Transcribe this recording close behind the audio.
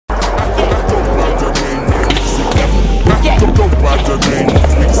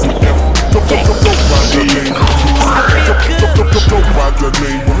by the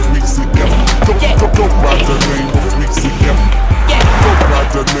name of Weezy F. Go by the name of Weezy F. Go by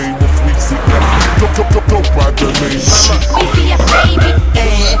the name of Weezy F. Go by the name of Weezy F, baby.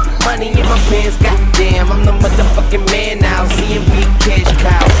 Money in my pants, goddamn, I'm the motherfucking man now. Seeing big cash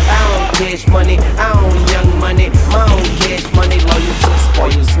cow. I don't cash money, I own young money. My own cash money, loyalty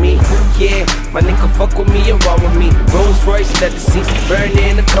spoils me. Yeah, my nigga fuck with me and roll with me. Rolls Royce, let the seats burn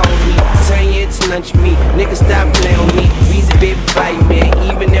in the cold me. Turn you into lunch meat, nigga stop playing on me. Weezy baby fight, man,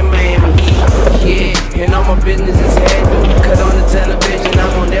 even in Miami Heat. Yeah, and all my business is handled. Cut on the television,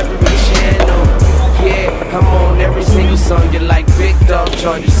 I'm on every channel. Yeah, I'm on every single song. You like big dog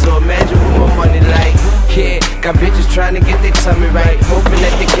charges, so imagine what my money like. Yeah, got bitches trying to get their tummy right, hoping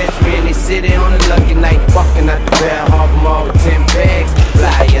that they catch me and they sitting on a lucky night. Walking out the bed, Harbor Mall with 10 bags.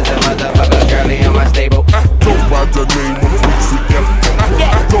 Fly as a motherfucker, girlie in my stable. Go by the name of Weezy F.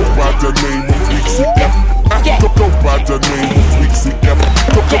 Go by the name of Weezy F. Go by the name of Weezy F.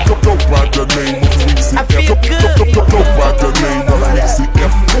 Go by the name of Weezy F. I feel good. Go by the name of Weezy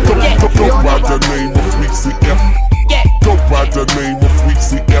F. Go by the name of Weezy F. Go by the name of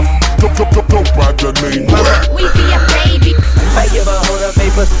Weezy F. Go by the name of Weezy F, baby. Might give a hold of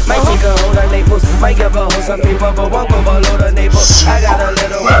papers, might take a hold of labels, might give a hold some people, but won't go below the navel. I got a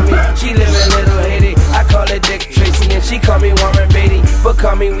little mommy, she live in Little Haiti. I call her Dick Tracy and she call me Warren Beatty, but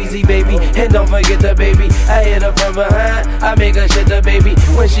call me Weezy baby. And don't forget the baby, I hit her from behind, I make her shit the baby.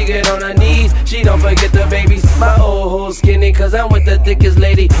 When she get on her knees, she don't forget the babies. My old hoe skinny, cause I'm with the thickest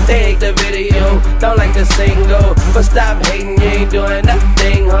lady. They hate the video, don't like the single, but stop hating, you ain't doing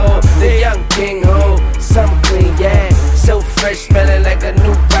nothing, ho. The young king, ho, some clean, yeah. So fresh, smelling like a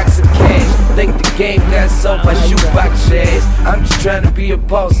new box of cash. Think the game got sold by shoebox shares. I'm just trying to be a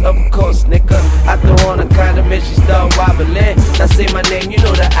boss, of course, nigga. I throw on a condom, she start wobbling. Now say my name, you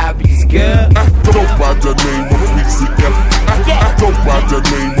know the obvious, girl. Go by the name of Weezy F. Go by the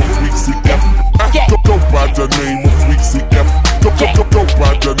name of Weezy F. Go by the name of Weezy F. Go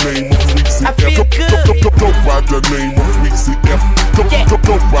by the name of Weezy F. I feel good. Go by the name of Weezy F. Go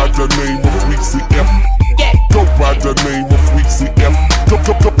by the name of Weezy F. Go by the name of Weezy F. Go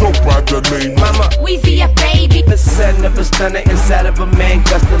by the name Mama Weezy F, baby. The son of a stunner inside of a man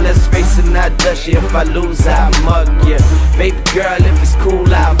guster. Let's face it, not dust you. If I lose, I'll mug ya. Baby girl, if it's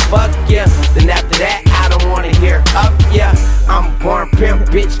cool, I'll fuck ya. Then after that, I don't wanna hear up ya. I'm born pimp,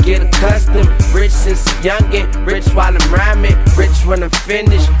 bitch, get accustomed. Rich since youngin', rich while I'm rhyming, rich when I'm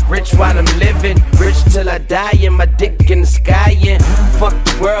finished, rich while I'm living, rich till I die, and my dick in the sky, and fuck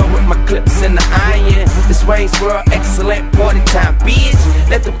the world with my clips in the iron. This Wayne's World, excellent party time, bitch.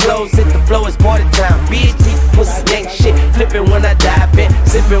 Let the blows hit the flow, it's party time, bitch. Deep pussy ain't shit, flipping when I dive in,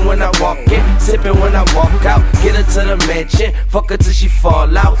 sipping when I walk in, sipping when I walk out. Get her to the mansion, fuck her till she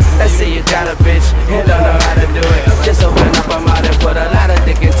fall out. Let's say you got a bitch and don't know how to do it. Just open up her mouth and put a lot of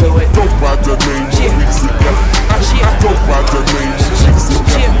dick into it. Go by the name of Weezy F. Go by the name of Weezy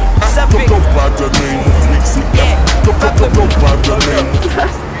F. Go by the name of Weezy F. Go by the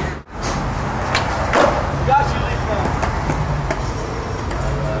name.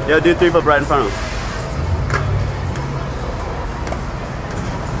 Yo, do 3 foot right in front of him.